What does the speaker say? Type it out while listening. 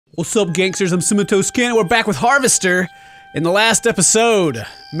What's up, gangsters? I'm CinnamonToastKen. We're back with Harverster. In the last episode,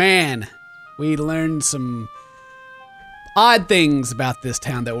 man, we learned some odd things about this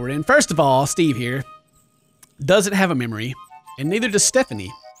town that we're in. First of all, Steve here doesn't have a memory, and neither does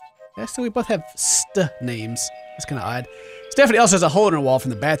Stephanie. Actually, we both have names. That's kind of odd. Stephanie also has a hole in her wall from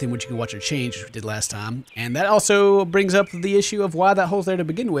the bathroom, which you can watch her change, which we did last time. And that also brings up the issue of why that hole's there to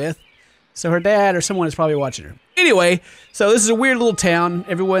begin with. So her dad or someone is probably watching her. Anyway, so this is a weird little town.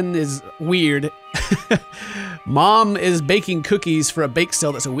 Everyone is weird. Mom is baking cookies for a bake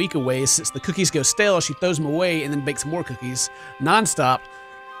sale that's a week away. Since the cookies go stale, she throws them away and then bakes more cookies nonstop.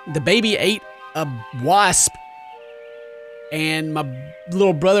 The baby ate a wasp. And my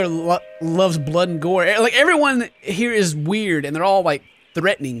little brother loves blood and gore. Like, everyone here is weird, and they're all, like,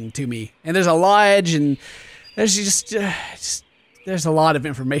 threatening to me. And there's a lodge, and there's just there's a lot of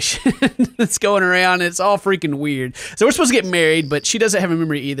information that's going around. It's all freaking weird. So we're supposed to get married, but she doesn't have a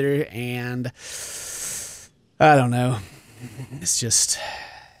memory either, and I don't know. It's just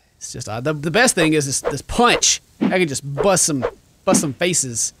odd. The best thing is this punch. I can just bust some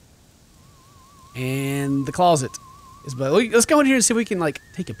faces. And the closet. But let's go in here and see if we can, like,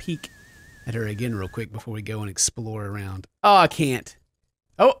 take a peek at her again real quick before we go and explore around. Oh, I can't.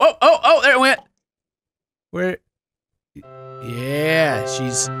 Oh, there it went. Where? Yeah,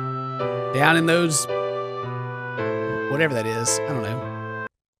 she's down in those, whatever that is. I don't know.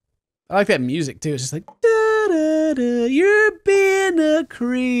 I like that music, too. It's just like, da-da-da, you're being a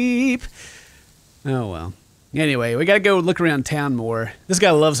creep. Oh, well. Anyway, we gotta go look around town more. This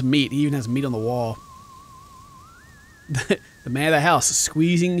guy loves meat. He even has meat on the wall. The man of the house is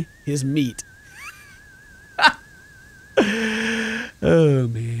squeezing his meat. Oh,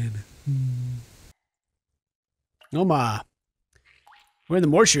 man. Oh, my. We're in the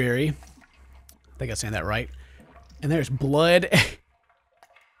mortuary. I think I'm saying that right. And there's blood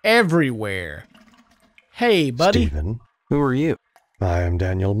everywhere. Hey, buddy. Stephen. Who are you? I am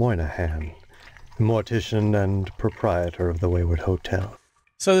Daniel Moynihan, mortician and proprietor of the Wayward Hotel.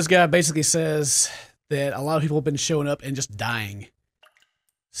 So this guy basically says that a lot of people have been showing up and just dying.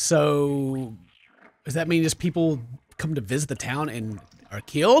 So does that mean just people come to visit the town and are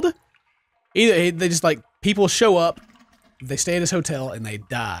killed? Either they just, like, people show up, they stay at his hotel, and they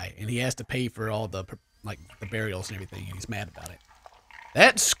die, and he has to pay for all the, like, the burials and everything, and he's mad about it.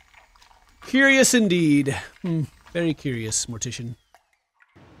 That's curious indeed. Very curious, mortician.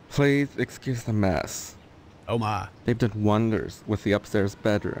 Please excuse the mess. Oh my. They've done wonders with the upstairs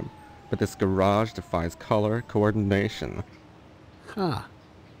bedroom, but this garage defies color coordination. Huh.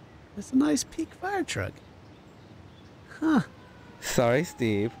 That's a nice peak fire truck. Huh. Sorry,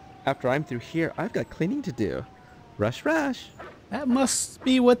 Steve. After I'm through here, I've got cleaning to do. Rush, rush. That must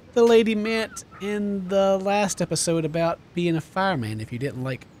be what the lady meant in the last episode about being a fireman if you didn't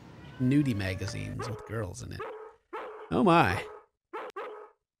like nudie magazines with girls in it. Oh my.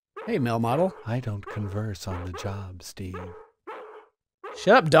 Hey, male model. I don't converse on the job, Steve.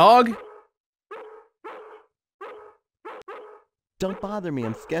 Shut up, dog. Don't bother me,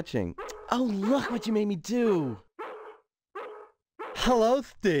 I'm sketching. Oh, look what you made me do! Hello,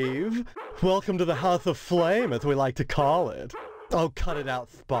 Steve. Welcome to the House of Flame, as we like to call it. Oh, cut it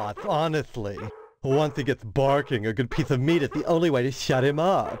out, Spots, honestly. Once he gets barking, a good piece of meat is the only way to shut him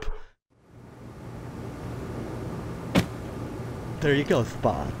up. There you go,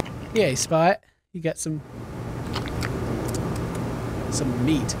 Spot. Yeah, Spot. You got some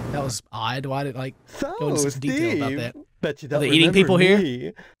meat. That was odd. Why did, like, go into such detail about that? Bet you Are don't they eating people remember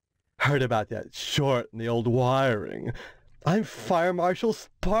here? me. Heard about that short and the old wiring. I'm Fire Marshal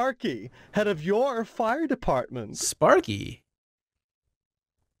Sparky, head of your fire department. Sparky?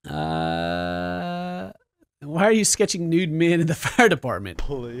 Why are you sketching nude men in the fire department?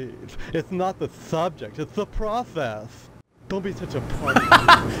 Please, it's not the subject, it's the process. Don't be such a party.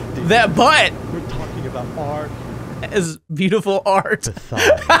 That butt We're talking about art. is beautiful art.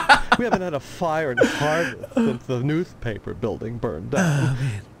 Besides, we haven't had a fire in Harverster since the newspaper building burned down. Oh,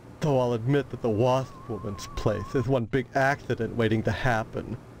 man. Though I'll admit that the Wasp Woman's place is one big accident waiting to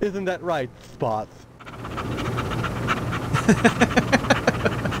happen. Isn't that right, Spots?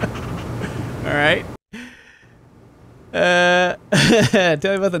 All right.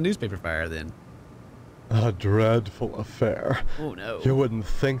 Tell me about the newspaper fire then. A dreadful affair. Oh no. You wouldn't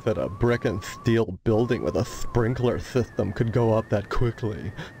think that a brick and steel building with a sprinkler system could go up that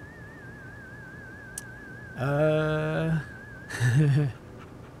quickly.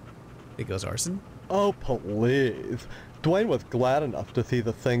 It goes arson? Oh, please. Dwayne was glad enough to see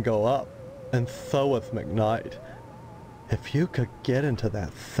the thing go up, and so was McKnight. If you could get into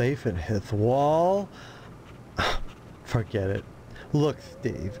that safe in his wall... Forget it. Look,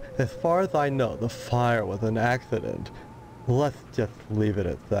 Steve, as far as I know, the fire was an accident. Let's just leave it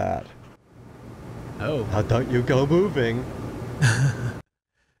at that. Oh. Now don't you go moving.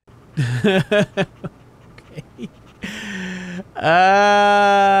 Okay.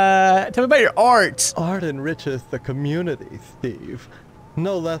 Tell me about your art. Art enriches the community, Steve.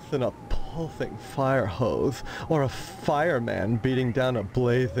 No less than a pulsing fire hose or a fireman beating down a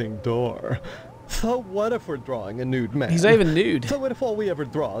blazing door. So what if we're drawing a nude man? He's not even nude. So what if all we ever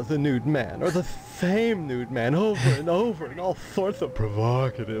draw is a nude man, or the same nude man over and over in all sorts of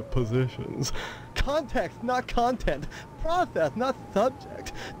provocative positions? Context, not content. Process, not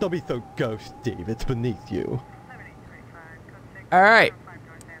subject. Don't be so gauche, Steve. It's beneath you. All right.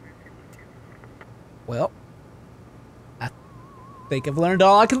 Well, I think I've learned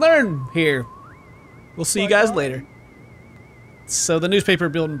all I can learn here. We'll see you guys later. So the newspaper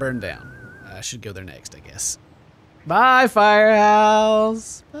building burned down. I should go there next, I guess. Bye,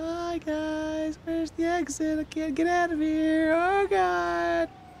 firehouse. Bye, guys. Where's the exit? I can't get out of here. Oh, God.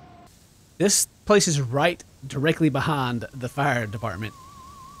 This place is right directly behind the fire department.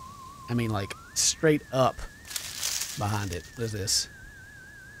 I mean, like, straight up behind it. What is this?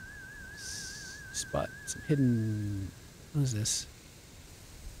 Spot. Some hidden... What is this?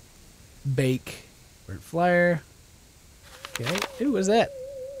 Bake. Burnt flyer. Okay. Ooh, what is that?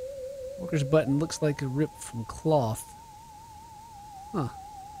 Worker's button looks like a rip from cloth. Huh.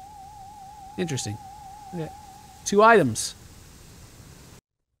 Interesting. Okay. 2 items.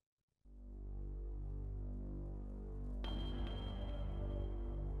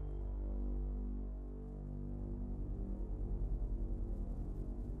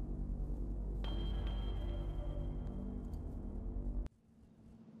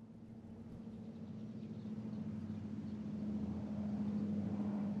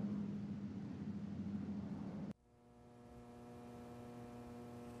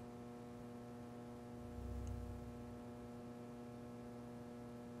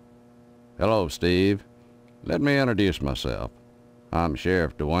 Hello, Steve. Let me introduce myself. I'm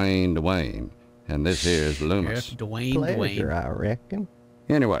Sheriff Dwayne, and this here is Loomis. Sheriff Dwayne. Pleasure, I reckon.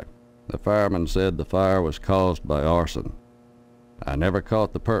 Anyway, the fireman said the fire was caused by arson. I never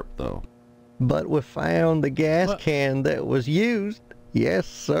caught the perp, though. But we found the gas What? can that was used. Yes,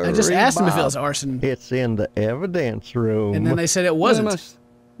 sir. I just asked him if it was arson, It's in the evidence room. and then they said it wasn't. Loomis,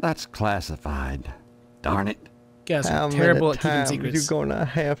 that's classified. Darn it. Guys How are terrible many at keeping times secrets. you gonna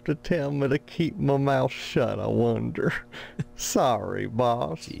have to tell me to keep my mouth shut, I wonder. Sorry,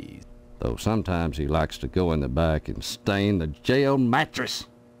 boss. Jeez. Though sometimes he likes to go in the back and stain the jail mattress.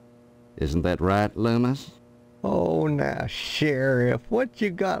 Isn't that right, Loomis? Oh, now, Sheriff, what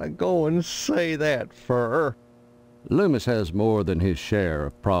you gotta go and say that for? Loomis has more than his share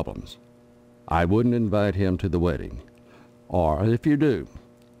of problems. I wouldn't invite him to the wedding. Or if you do,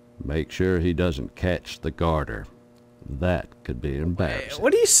 make sure he doesn't catch the garter. That could be embarrassing.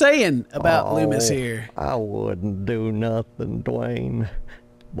 What are you saying about Loomis Oh, here? I wouldn't do nothing, Dwayne.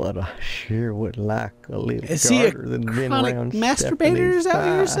 But I sure would like a little Is he a garter than been chronic around masturbator? Stephanie's Is that what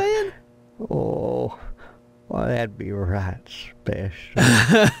you're thigh. saying? Oh, well, that'd be right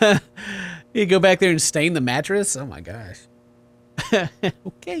special. You go back there and stain the mattress? Oh my gosh.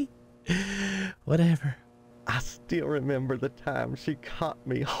 Okay. Whatever. I still remember the time she caught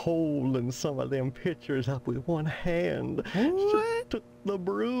me holding some of them pictures up with one hand. She What? took the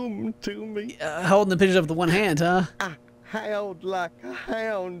broom to me. Holding the pictures up with one hand, huh? I howled like a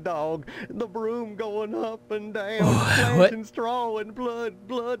hound dog, the broom going up and down, What? splashing straw and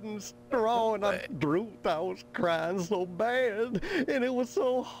blood and straw, and I drooped. I was crying so bad, and it was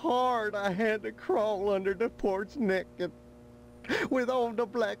so hard I had to crawl under the porch naked with all the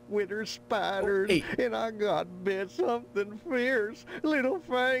black winter spiders, Hey. and I got bit something fierce. Little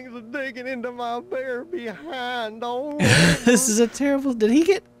fangs are digging into my bare behind. Oh, This is a terrible... Did he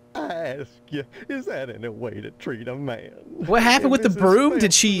get... I ask you, is that any way to treat a man? What happened with the Mrs. broom? Did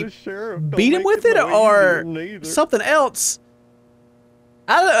Phelps, she the sheriff, don't beat him make with it no or easier neither. something else?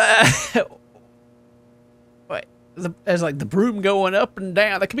 I don't... Wait. There's like the broom going up and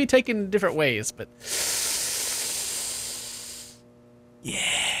down. That could be taken different ways, but... Yeah.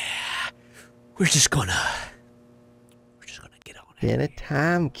 We're just gonna get on it.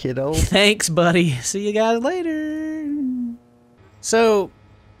 Anytime, kiddo. Thanks, buddy. See you guys later. So,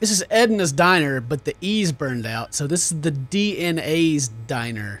 this is Edna's Diner, but the E's burned out. So this is the DNA's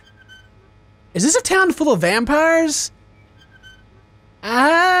Diner. Is this a town full of vampires?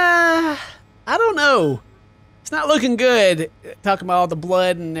 I don't know. It's not looking good. Talking about all the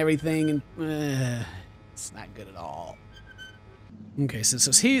blood and everything, and it's not good at all. Okay, so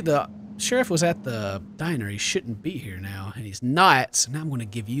the Sheriff was at the diner. He shouldn't be here now, and he's not. So now I'm going to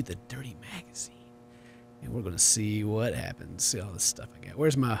give you the dirty magazine. And we're going to see what happens. See all this stuff I got.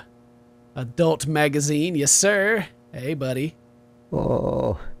 Where's my adult magazine? Yes, sir. Hey, buddy.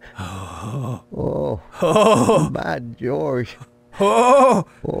 Oh. Oh. Oh. Oh. By George. Oh.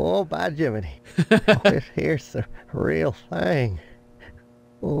 Oh, by Jiminy. Oh, here's the real thing.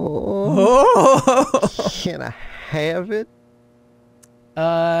 Oh. Oh. Can I have it?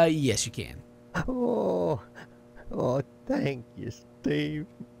 Yes, you can. Oh. Oh, thank you, Steve.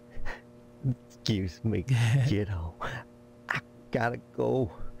 Excuse me, kiddo. I gotta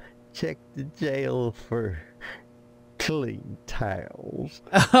go check the jail for clean towels.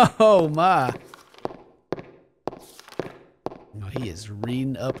 Oh, my. Oh, he is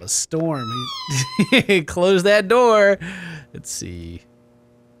reading up a storm. He closed that door. Let's see.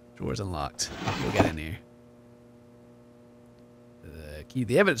 Door's unlocked. What we got in here? Key to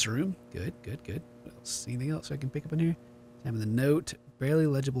the evidence room. Good, good, good. What else? Anything else I can pick up in here? Examine the note. Barely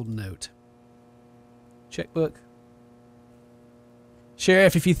legible note. Checkbook.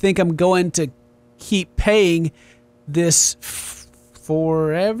 Sheriff, if you think I'm going to keep paying this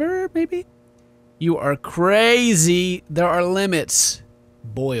forever, maybe? You are crazy. There are limits.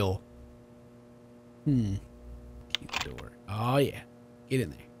 Boyle. Keep the door. Oh, yeah. Get in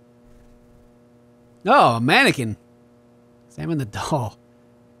there. Oh, a mannequin. Examine the doll.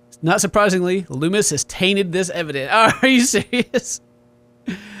 Not surprisingly, Loomis has tainted this evidence. Oh, are you serious?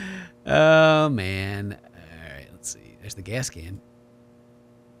 Oh, man. All right, let's see. There's the gas can.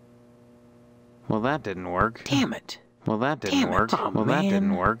 Well, that didn't work. Damn it. Well, that didn't work. Oh, well, that didn't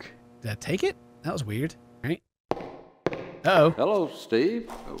man. work. Did I take it? That was weird. All right. Uh-oh. Hello,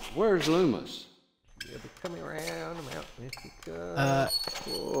 Steve. Where's Loomis? You'll be coming around about this.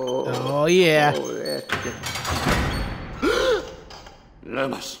 Oh, yeah. Oh, that's good.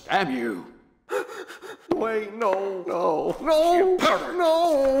 Loomis, damn you. Wait, no, no, no,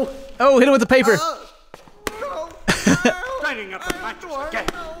 no. Oh, hit him with the paper. No. Lighting up the mattress again.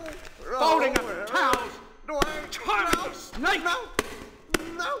 Folding up the towels. Charming the snake.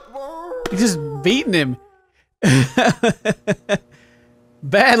 He's just beating him.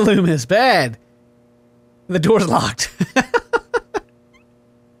 Bad, Loomis, bad. The door's locked.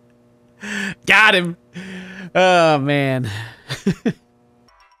 Got him. Oh, man.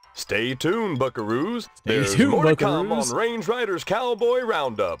 Stay tuned, buckaroos. There's tuned, more to come buckaroos. on Range Riders Cowboy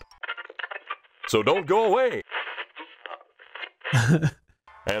Roundup. So don't go away.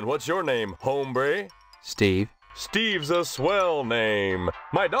 And what's your name, hombre? Steve. Steve's a swell name.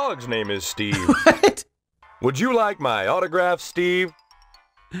 My dog's name is Steve. What? Would you like my autograph, Steve?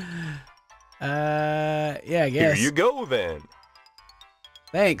 Yeah, I guess. Here you go, then.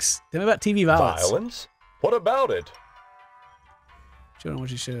 Thanks. Tell me about TV violence. Violence? What about it? Show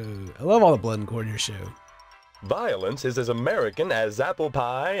what you show. I love all the blood and gore in your show. Violence is as American as apple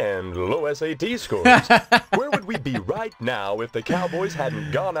pie and low SAT scores. Where would we be right now if the cowboys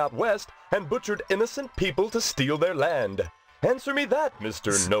hadn't gone out west and butchered innocent people to steal their land? Answer me that,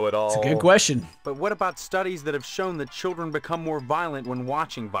 Mr. Know-It-All. It's a good question. But what about studies that have shown that children become more violent when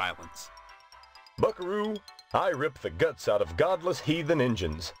watching violence? Buckaroo, I rip the guts out of godless heathen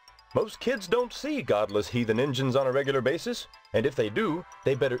Injuns. Most kids don't see godless heathen Injuns on a regular basis, and if they do,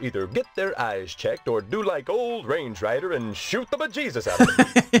 they better either get their eyes checked or do like old Range Rider and shoot the bejesus out of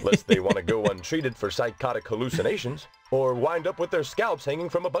them, lest they want to go untreated for psychotic hallucinations, or wind up with their scalps hanging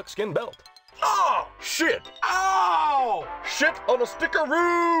from a buckskin belt. Oh, shit! Ow! Shit on a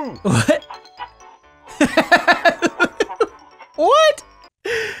stickaroo! What? What?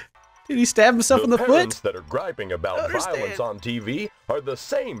 Did he stab himself in the parents foot? that are griping about violence on TV are the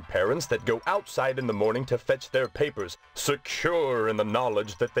same parents that go outside in the morning to fetch their papers, secure in the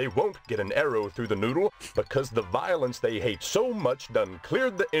knowledge that they won't get an arrow through the noodle because the violence they hate so much done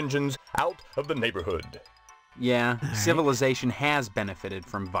cleared the engines out of the neighborhood. Yeah, civilization has benefited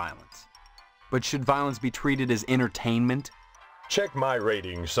from violence. But should violence be treated as entertainment? Check my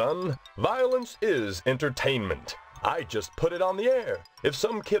rating, son. Violence is entertainment. I just put it on the air. If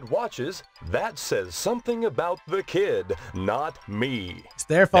some kid watches, that says something about the kid, not me. It's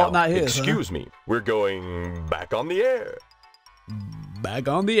their fault, Now, not his. Excuse me, we're going back on the air. Back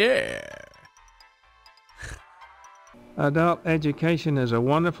on the air. Adult education is a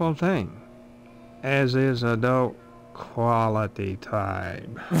wonderful thing, as is adult quality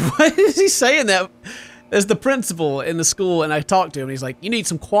time. What is he saying that? There's the principal in the school, and I talked to him, and he's like, you need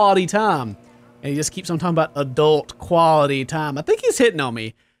some quality time. And he just keeps on talking about adult quality time. I think he's hitting on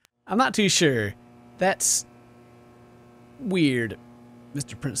me. I'm not too sure. That's weird,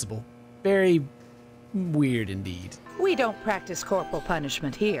 Mr. Principal. Very weird indeed. We don't practice corporal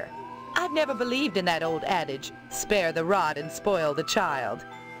punishment here. I've never believed in that old adage, spare the rod and spoil the child.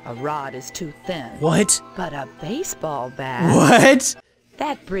 A rod is too thin. What? But a baseball bat... What?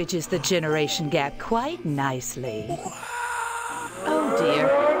 That bridges the generation gap quite nicely. Oh dear.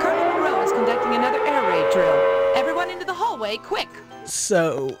 Colonel Monroe is conducting another air raid drill. Everyone into the hallway, quick!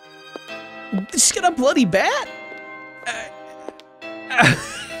 So... she's got a bloody bat?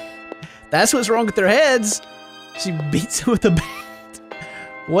 That's what's wrong with their heads. She beats them with a bat.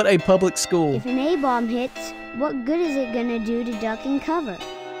 What a public school. If an A-bomb hits, what good is it gonna do to duck and cover?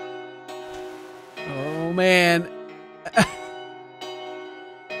 Oh, man.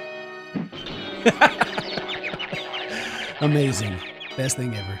 Amazing. Best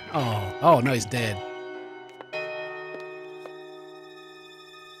thing ever. Oh, no, he's dead.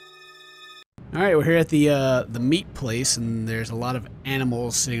 All right, we're here at the meat place, and there's a lot of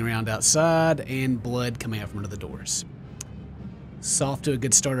animals sitting around outside and blood coming out from under the doors. It's off to a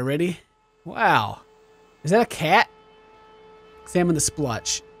good start already. Wow. Is that a cat? Examine the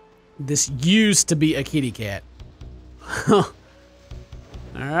splotch. This used to be a kitty cat. All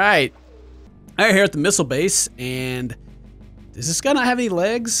right. All right, here at the missile base, and does this guy not have any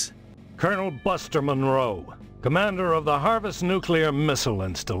legs? Colonel Buster Monroe, commander of the Harvest nuclear missile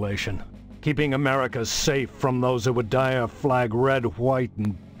installation, keeping America safe from those who would dye our flag red, white,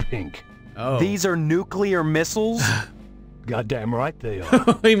 and pink. Oh. These are nuclear missiles? Goddamn right they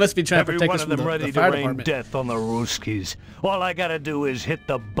are. He must be trying to Every protect one us of from them the ready to fire rain department. death on the Ruskies. All I gotta do is hit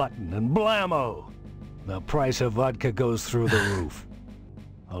the button and blammo! The price of vodka goes through the roof.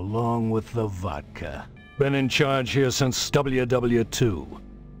 Along with the vodka. Been in charge here since WW2,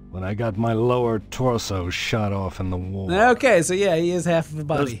 when I got my lower torso shot off in the war. Okay, so yeah, he is half of a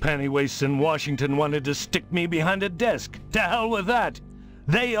body. Those pennywaists in Washington wanted to stick me behind a desk. To hell with that.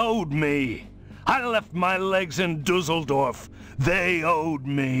 They owed me. I left my legs in Dusseldorf. They owed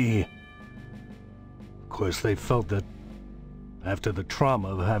me. Of course, they felt that after the trauma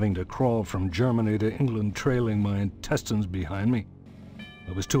of having to crawl from Germany to England trailing my intestines behind me,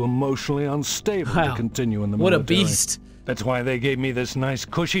 I was too emotionally unstable to continue in the military. What a beast. That's why they gave me this nice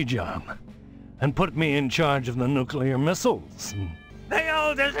cushy job and put me in charge of the nuclear missiles. They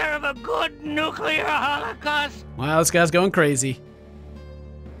all deserve a good nuclear holocaust. Wow, this guy's going crazy.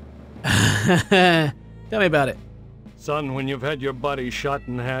 Tell me about it. Son, when you've had your body shot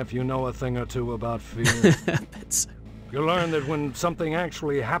in half, you know a thing or two about fear. You learn that when something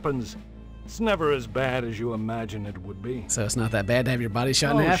actually happens, it's never as bad as you imagine it would be. So it's not that bad to have your body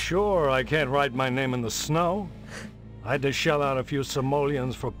shot in Oh, half? sure, I can't write my name in the snow. I had to shell out a few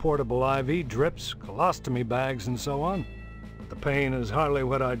simoleons for portable IV drips, colostomy bags, and so on. But the pain is hardly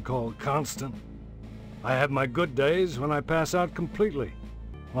what I'd call constant. I have my good days when I pass out completely.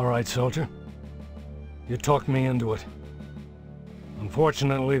 All right, soldier. You talked me into it.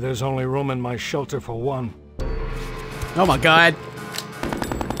 Unfortunately, there's only room in my shelter for one. Oh my God.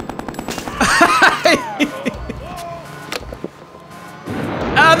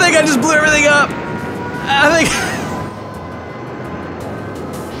 I think I just blew everything up. I think...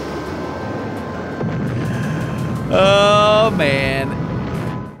 Oh,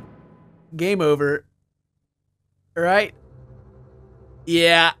 man. Game over. Right?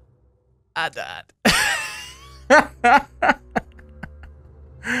 Yeah. I died.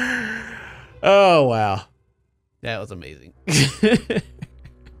 Oh, wow. That was amazing.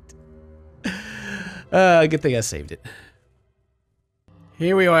 Good thing I saved it.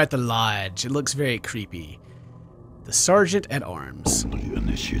 Here we are at the lodge. It looks very creepy. The Sergeant at Arms. Only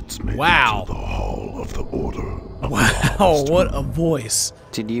initiates may Wow. enter the Hall of the Order of Wow, what a voice.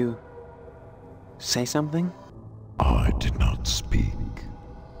 Did you say something? I did not speak,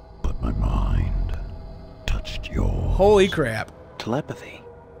 but my mind touched yours. Holy crap. Telepathy.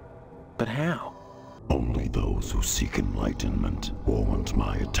 But how? Only those who seek enlightenment warrant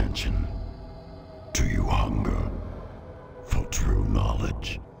my attention. Do you hunger for true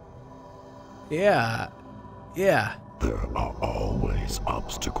knowledge? Yeah. Yeah. There are always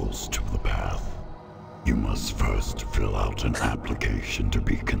obstacles to the path. You must first fill out an application to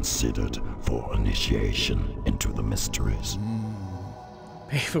be considered for initiation into the mysteries.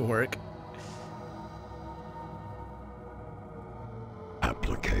 Paperwork.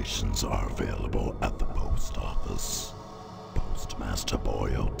 Applications are available at the post office. Postmaster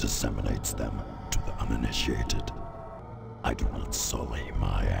Boyle disseminates them to the uninitiated. I do not sully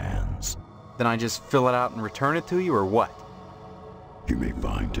my hands. Then I just fill it out and return it to you, or what? You may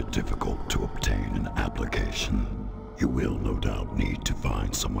find it difficult to obtain an application. You will no doubt need to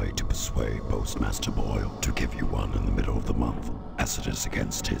find some way to persuade Postmaster Boyle to give you one in the middle of the month, as it is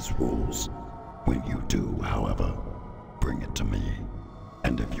against his rules. When you do, however, bring it to me.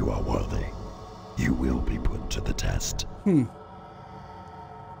 And if you are worthy, you will be put to the test. Well,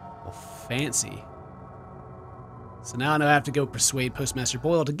 fancy. So now I know I have to go persuade Postmaster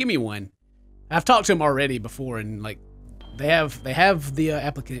Boyle to give me one. I've talked to him already before, and like they have the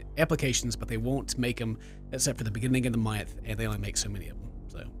applications, but they won't make them except for the beginning of the month, and they only make so many of them.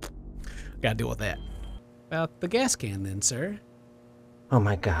 So gotta deal with that. About the gas can, then, sir. Oh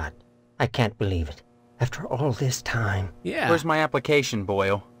my God, I can't believe it. After all this time. Yeah. Where's my application,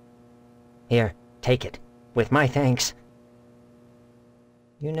 Boyle? Here, take it. With my thanks.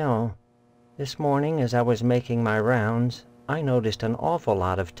 You know, this morning as I was making my rounds, I noticed an awful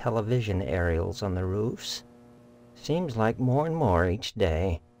lot of television aerials on the roofs. Seems like more and more each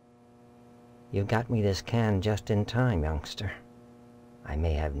day. You got me this can just in time, youngster. I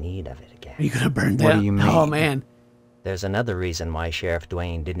may have need of it again. Are you gonna burn that? What do you mean? Oh, man. There's another reason why Sheriff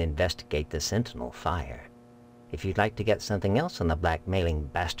Dwayne didn't investigate the Sentinel fire. If you'd like to get something else on the blackmailing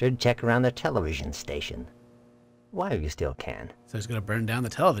bastard, check around the television station. While you still can. So he's gonna burn down the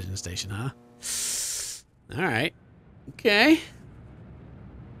television station, huh? Alright. Okay.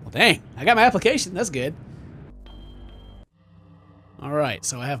 Well, dang. I got my application. That's good. Alright,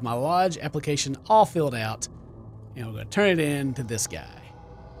 so I have my lodge application all filled out. And we're gonna turn it in to this guy.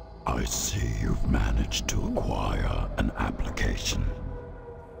 I see you've managed to acquire an application.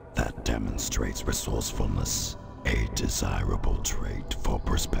 That demonstrates resourcefulness, a desirable trait for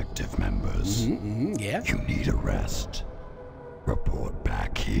prospective members. Yeah. You need a rest. Report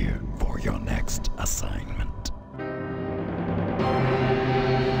back here for your next assignment.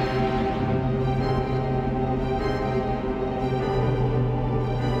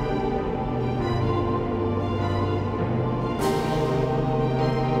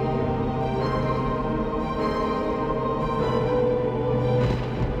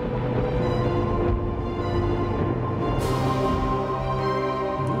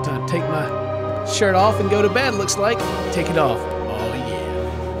 Take my shirt off and go to bed, looks like. Take it off. Oh,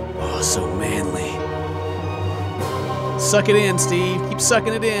 yeah. Oh, so manly. Suck it in, Steve. Keep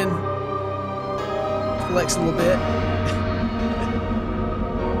sucking it in. Flex a little bit.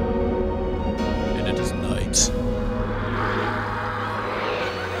 And it is night.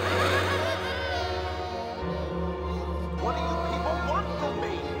 What do you people want from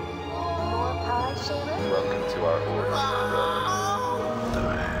me? More pie, Shaman? Welcome to our order.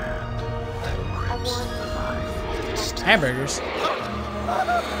 Hamburgers.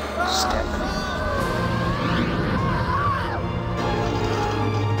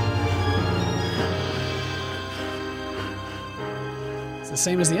 It's the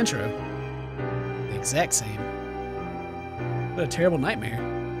same as the intro. The exact same. What a terrible nightmare.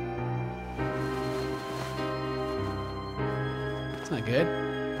 It's not good.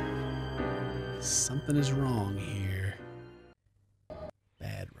 Something is wrong here.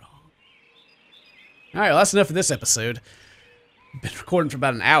 Bad wrong. Alright, well, that's enough for this episode. Been recording for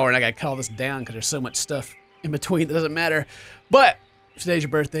about an hour, and I gotta call this down because there's so much stuff in between that doesn't matter. But if today's your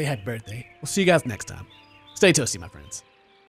birthday, happy birthday. We'll see you guys next time. Stay toasty, my friends.